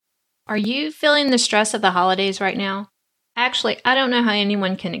Are you feeling the stress of the holidays right now? Actually, I don't know how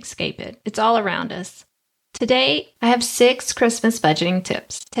anyone can escape it. It's all around us. Today, I have 6 Christmas budgeting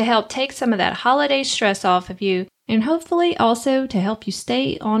tips to help take some of that holiday stress off of you and hopefully also to help you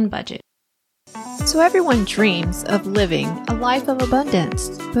stay on budget. So everyone dreams of living a life of abundance,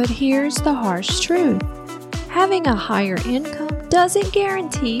 but here's the harsh truth. Having a higher income doesn't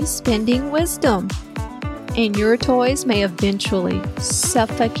guarantee spending wisdom. And your toys may eventually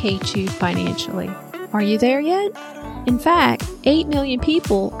suffocate you financially. Are you there yet? In fact, 8 million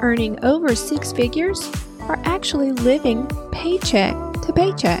people earning over 6 figures are actually living paycheck to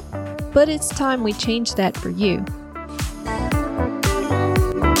paycheck. But it's time we change that for you.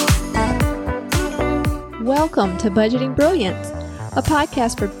 Welcome to Budgeting Brilliance, a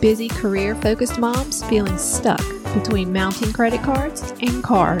podcast for busy career-focused moms feeling stuck between mounting credit cards and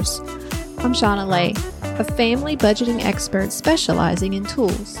cars. I'm Shauna Lay, a family budgeting expert specializing in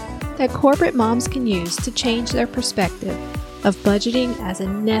tools that corporate moms can use to change their perspective of budgeting as a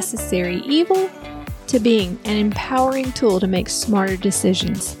necessary evil to being an empowering tool to make smarter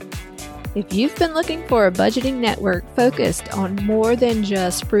decisions. If you've been looking for a budgeting network focused on more than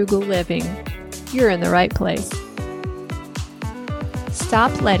just frugal living, you're in the right place.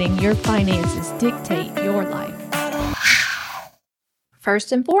 Stop letting your finances dictate your life.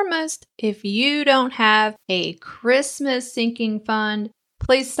 First and foremost, if you don't have a Christmas sinking fund,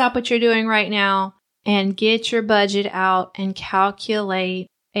 please stop what you're doing right now and get your budget out and calculate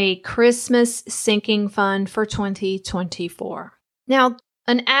a Christmas sinking fund for 2024. Now,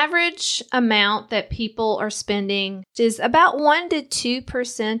 an average amount that people are spending is about 1 to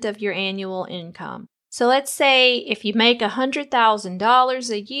 2% of your annual income. So let's say if you make $100,000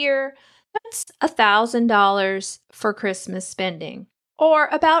 a year, that's $1,000 for Christmas spending, or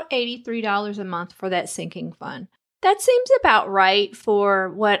about $83 a month for that sinking fund. That seems about right for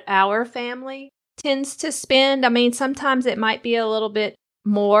what our family tends to spend. I mean, sometimes it might be a little bit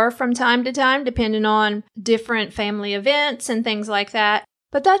more from time to time, depending on different family events and things like that.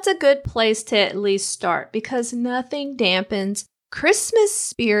 But that's a good place to at least start because nothing dampens Christmas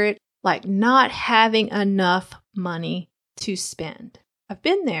spirit like not having enough money to spend. I've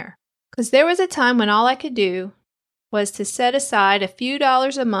been there because there was a time when all I could do was to set aside a few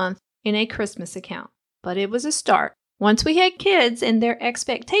dollars a month in a Christmas account. But it was a start. Once we had kids and their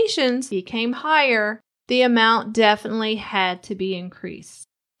expectations became higher, the amount definitely had to be increased.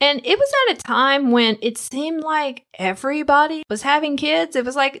 And it was at a time when it seemed like everybody was having kids. It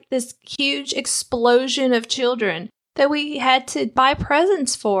was like this huge explosion of children that we had to buy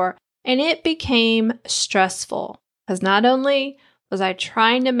presents for. And it became stressful because not only was I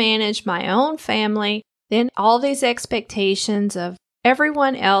trying to manage my own family, then all these expectations of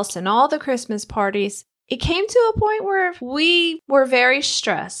everyone else and all the Christmas parties, it came to a point where we were very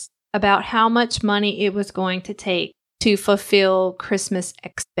stressed about how much money it was going to take to fulfill Christmas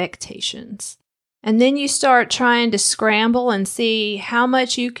expectations. And then you start trying to scramble and see how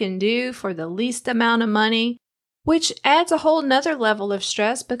much you can do for the least amount of money, which adds a whole nother level of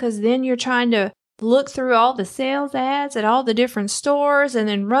stress because then you're trying to look through all the sales ads at all the different stores and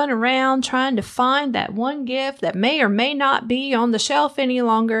then run around trying to find that one gift that may or may not be on the shelf any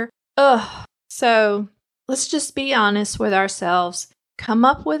longer. So let's just be honest with ourselves. Come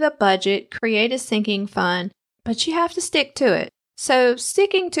up with a budget, create a sinking fund, but you have to stick to it. So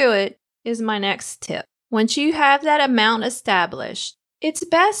sticking to it is my next tip. Once you have that amount established, it's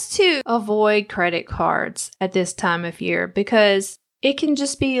best to avoid credit cards at this time of year because it can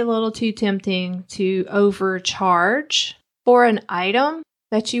just be a little too tempting to overcharge for an item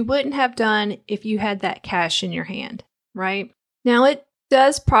that you wouldn't have done if you had that cash in your hand, right? Now, it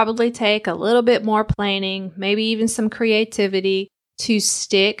does probably take a little bit more planning, maybe even some creativity to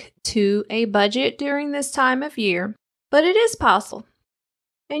stick to a budget during this time of year, but it is possible.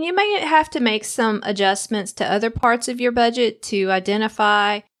 And you may have to make some adjustments to other parts of your budget to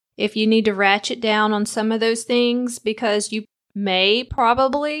identify if you need to ratchet down on some of those things because you may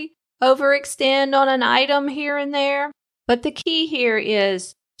probably overextend on an item here and there. But the key here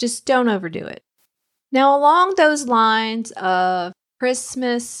is just don't overdo it. Now, along those lines of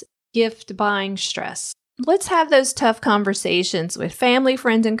Christmas gift buying stress, let's have those tough conversations with family,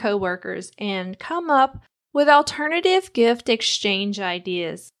 friends, and coworkers and come up with alternative gift exchange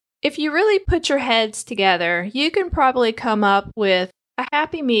ideas. If you really put your heads together, you can probably come up with a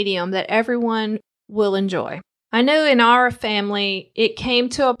happy medium that everyone will enjoy. I know in our family, it came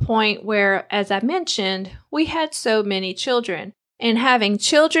to a point where, as I mentioned, we had so many children. And having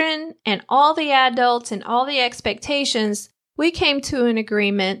children and all the adults and all the expectations, we came to an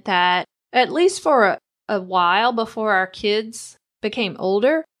agreement that, at least for a while before our kids became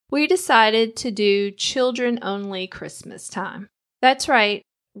older, we decided to do children-only Christmas time. That's right.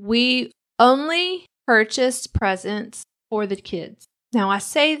 We only purchased presents for the kids. Now, I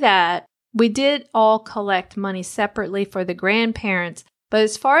say that we did all collect money separately for the grandparents, but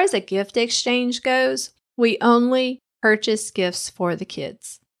as far as a gift exchange goes, we only purchased gifts for the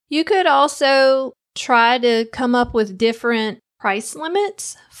kids. You could also try to come up with different price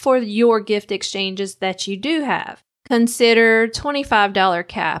limits for your gift exchanges that you do have. Consider $25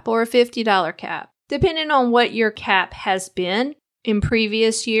 cap or a $50 cap. Depending on what your cap has been in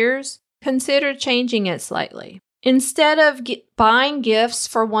previous years, consider changing it slightly. Instead of buying gifts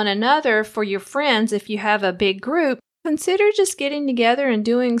for one another for your friends, if you have a big group, consider just getting together and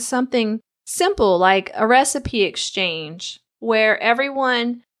doing something simple like a recipe exchange where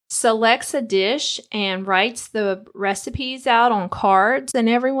everyone selects a dish and writes the recipes out on cards, and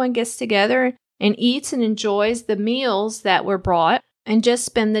everyone gets together and eats and enjoys the meals that were brought and just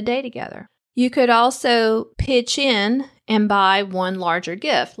spend the day together. You could also pitch in and buy one larger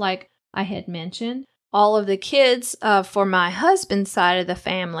gift. Like I had mentioned, all of the kids for my husband's side of the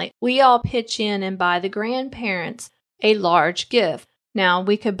family, we all pitch in and buy the grandparents a large gift. Now,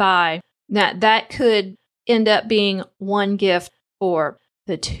 we could buy, that could end up being one gift for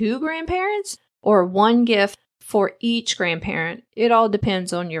the two grandparents or one gift for each grandparent. It all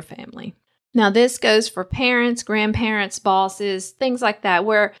depends on your family. Now, this goes for parents, grandparents, bosses, things like that,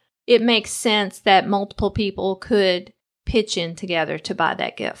 where it makes sense that multiple people could pitch in together to buy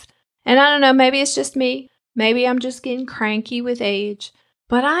that gift. And I don't know, maybe it's just me. Maybe I'm just getting cranky with age.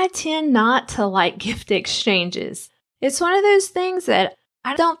 But I tend not to like gift exchanges. It's one of those things that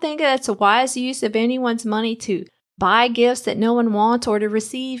I don't think that's a wise use of anyone's money to buy gifts that no one wants or to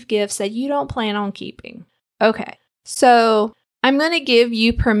receive gifts that you don't plan on keeping. Okay, so I'm going to give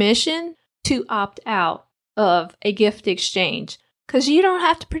you permission to opt out of a gift exchange because you don't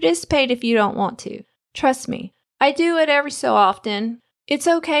have to participate if you don't want to. Trust me, I do it every so often. It's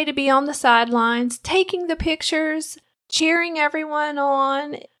okay to be on the sidelines, taking the pictures, cheering everyone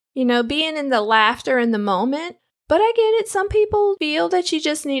on, being in the laughter in the moment. But I get it. Some people feel that you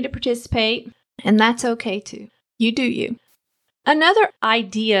just need to participate, and that's okay too. You do you. Another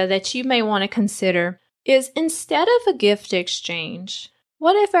idea that you may want to consider is instead of a gift exchange,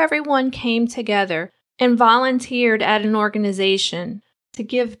 what if everyone came together and volunteered at an organization to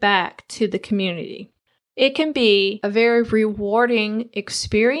give back to the community? It can be a very rewarding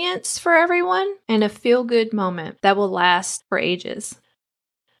experience for everyone and a feel-good moment that will last for ages.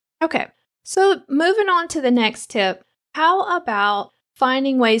 Okay, so moving on to the next tip, how about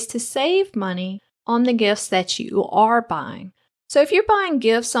finding ways to save money on the gifts that you are buying? So if you're buying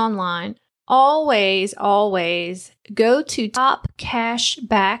gifts online, always go to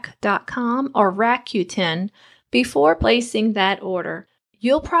topcashback.com or Rakuten before placing that order.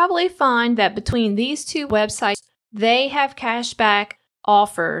 You'll probably find that between these two websites, they have cashback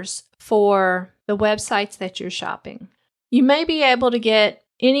offers for the websites that you're shopping. You may be able to get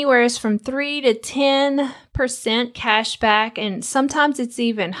anywhere from 3 to 10% cash back, and sometimes it's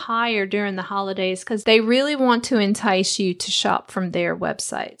even higher during the holidays because they really want to entice you to shop from their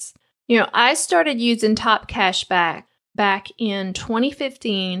websites. I started using Top Cashback back in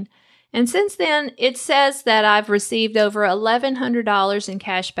 2015, and since then it says that I've received over $1,100 in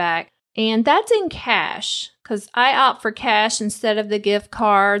cash back, and that's in cash because I opt for cash instead of the gift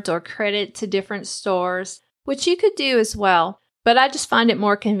cards or credit to different stores, which you could do as well. But I just find it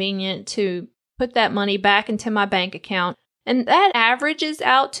more convenient to put that money back into my bank account. And that averages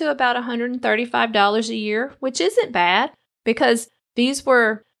out to about $135 a year, which isn't bad because these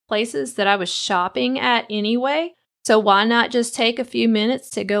were places that I was shopping at anyway. So why not just take a few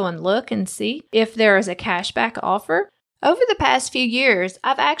minutes to go and look and see if there is a cashback offer? Over the past few years,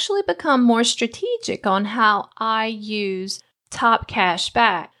 I've actually become more strategic on how I use Top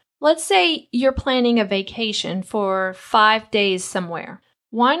Cashback. Let's say you're planning a vacation for 5 days somewhere.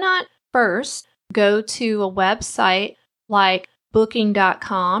 Why not first go to a website like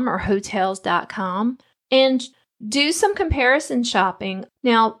booking.com or hotels.com and do some comparison shopping?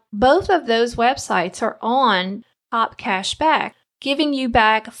 Now, both of those websites are on Top Cashback, giving you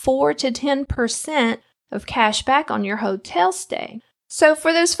back 4 to 10% of cash back on your hotel stay. So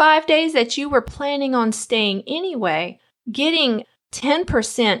for those 5 days that you were planning on staying anyway, getting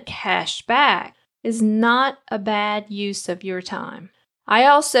 10% cash back is not a bad use of your time. I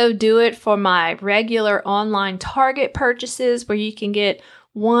also do it for my regular online Target purchases where you can get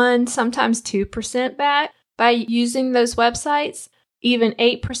 1, sometimes 2% back by using those websites, even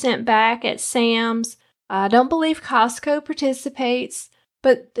 8% back at Sam's. I don't believe Costco participates,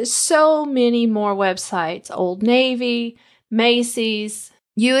 but there's so many more websites, Old Navy, Macy's,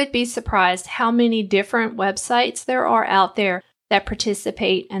 You would be surprised how many different websites there are out there that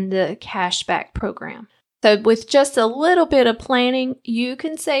participate in the cashback program. So with just a little bit of planning, you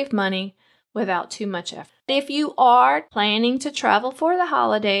can save money without too much effort. If you are planning to travel for the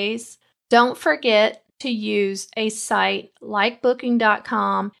holidays, don't forget to use a site like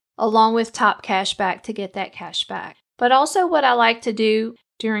Booking.com along with Top Cashback to get that cash back. But also what I like to do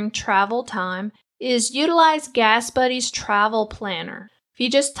during travel time is utilize GasBuddy's Travel Planner. If you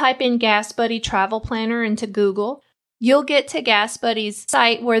just type in GasBuddy Travel Planner into Google, you'll get to GasBuddy's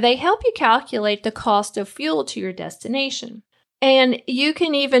site where they help you calculate the cost of fuel to your destination. And you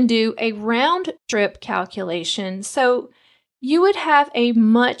can even do a round trip calculation. So you would have a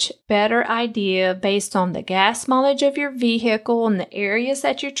much better idea based on the gas mileage of your vehicle and the areas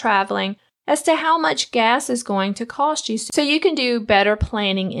that you're traveling as to how much gas is going to cost you. So you can do better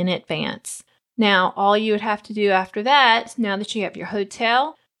planning in advance. Now, all you would have to do after that, now that you have your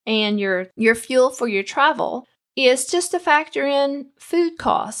hotel and your fuel for your travel, is just to factor in food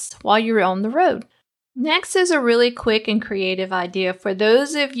costs while you're on the road. Next is a really quick and creative idea for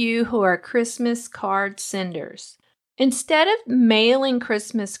those of you who are Christmas card senders. Instead of mailing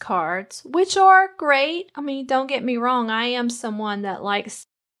Christmas cards, which are great, I mean, don't get me wrong, I am someone that likes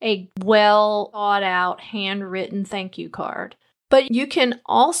a well thought out handwritten thank you card. But you can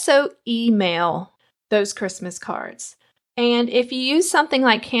also email those Christmas cards. And if you use something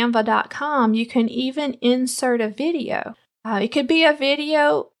like Canva.com, you can even insert a video. It could be a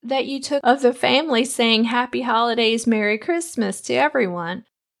video that you took of the family saying Happy Holidays, Merry Christmas to everyone.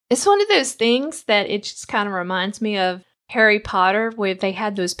 It's one of those things that it just kind of reminds me of Harry Potter, where they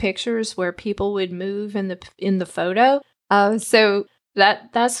had those pictures where people would move in the photo. So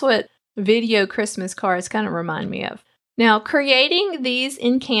that's what video Christmas cards kind of remind me of. Now, creating these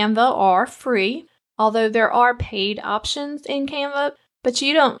in Canva are free, although there are paid options in Canva, but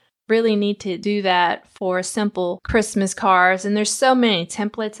you don't really need to do that for simple Christmas cards. And there's so many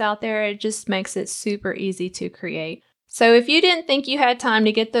templates out there, it just makes it super easy to create. So if you didn't think you had time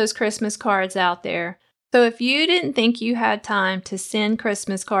to get those Christmas cards out there, so if you didn't think you had time to send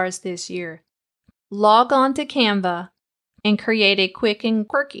Christmas cards this year, log on to Canva and create a quick and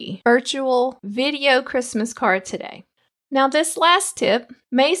quirky virtual video Christmas card today. Now, this last tip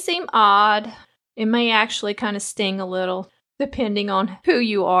may seem odd. It may actually kind of sting a little, depending on who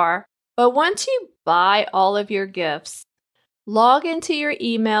you are. But once you buy all of your gifts, log into your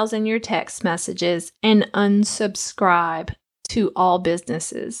emails and your text messages and unsubscribe to all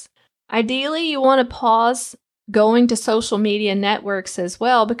businesses. Ideally, you want to pause going to social media networks as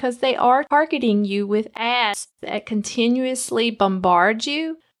well, because they are targeting you with ads that continuously bombard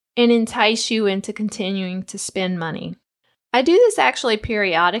you and entice you into continuing to spend money. I do this actually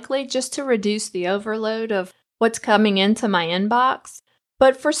periodically just to reduce the overload of what's coming into my inbox.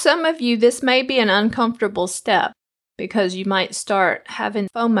 But for some of you, this may be an uncomfortable step because you might start having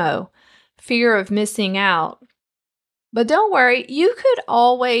FOMO, fear of missing out. But don't worry, you could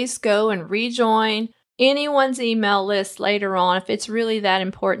always go and rejoin anyone's email list later on if it's really that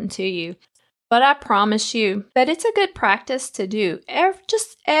important to you. But I promise you that it's a good practice to do.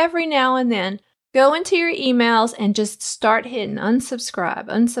 Just every now and then, go into your emails and just start hitting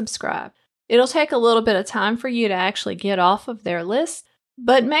unsubscribe. It'll take a little bit of time for you to actually get off of their list,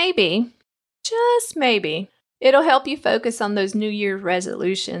 but maybe, just maybe, it'll help you focus on those New Year's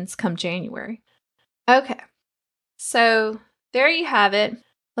resolutions come January. Okay, so there you have it.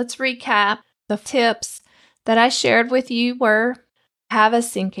 Let's recap. The tips that I shared with you were: have a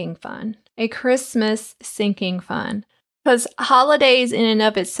sinking fund, a Christmas sinking fund. Because holidays in and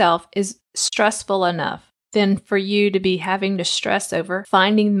of itself is stressful enough than for you to be having to stress over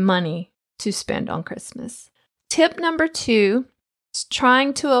finding money to spend on Christmas. Tip number 2 is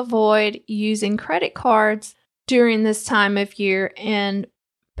trying to avoid using credit cards during this time of year, and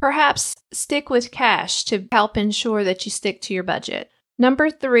perhaps stick with cash to help ensure that you stick to your budget.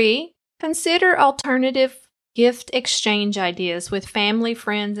 Number 3, consider alternative gift exchange ideas with family,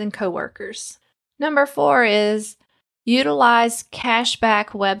 friends, and coworkers. Number 4 is utilize cashback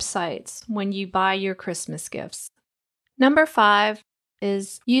websites when you buy your Christmas gifts. Number 5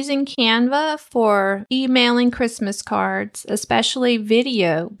 is using Canva for emailing Christmas cards, especially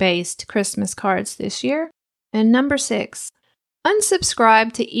video-based Christmas cards this year. And number 6,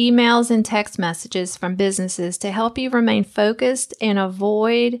 unsubscribe to emails and text messages from businesses to help you remain focused and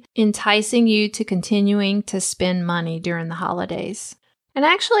avoid enticing you to continuing to spend money during the holidays. And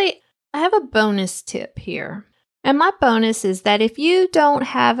actually, I have a bonus tip here. And my bonus is that if you don't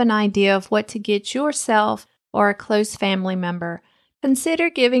have an idea of what to get yourself or a close family member,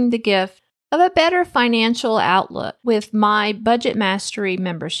 consider giving the gift of a better financial outlook with my Budget Mastery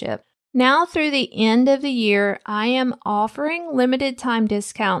membership. Now through the end of the year, I am offering limited time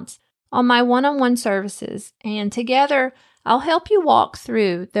discounts on my one-on-one services, and together I'll help you walk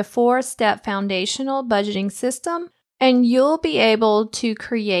through the 4-step foundational budgeting system, and you'll be able to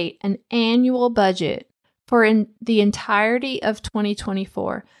create an annual budget for the entirety of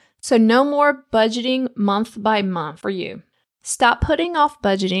 2024. So no more budgeting month by month for you. Stop putting off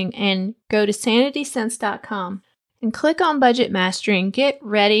budgeting and go to sanitysense.com and click on Budget Mastery and get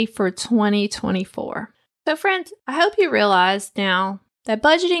ready for 2024. So friends, I hope you realize now that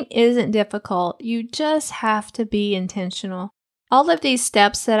budgeting isn't difficult. You just have to be intentional. All of these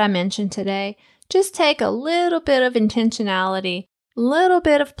steps that I mentioned today just take a little bit of intentionality, a little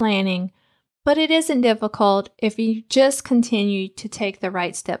bit of planning, but it isn't difficult if you just continue to take the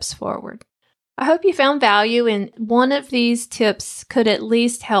right steps forward. I hope you found value, and one of these tips could at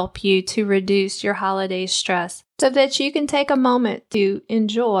least help you to reduce your holiday stress so that you can take a moment to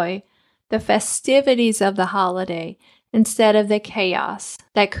enjoy the festivities of the holiday instead of the chaos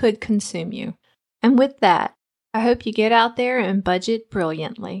that could consume you. And with that, I hope you get out there and budget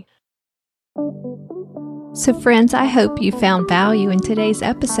brilliantly. So friends, I hope you found value in today's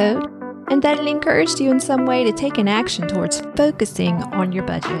episode and that it encouraged you in some way to take an action towards focusing on your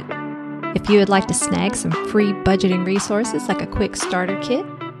budget. If you would like to snag some free budgeting resources like a quick starter kit,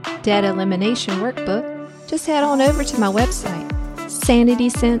 debt elimination workbook, just head on over to my website,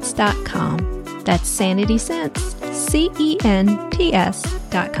 sanitysense.com. That's sanitysense,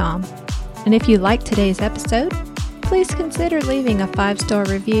 CENTS.com. And if you liked today's episode, please consider leaving a 5-star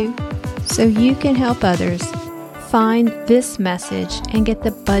review so you can help others find this message and get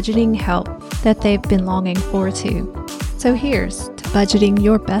the budgeting help that they've been longing for too. So here's to budgeting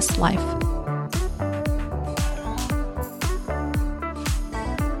your best life.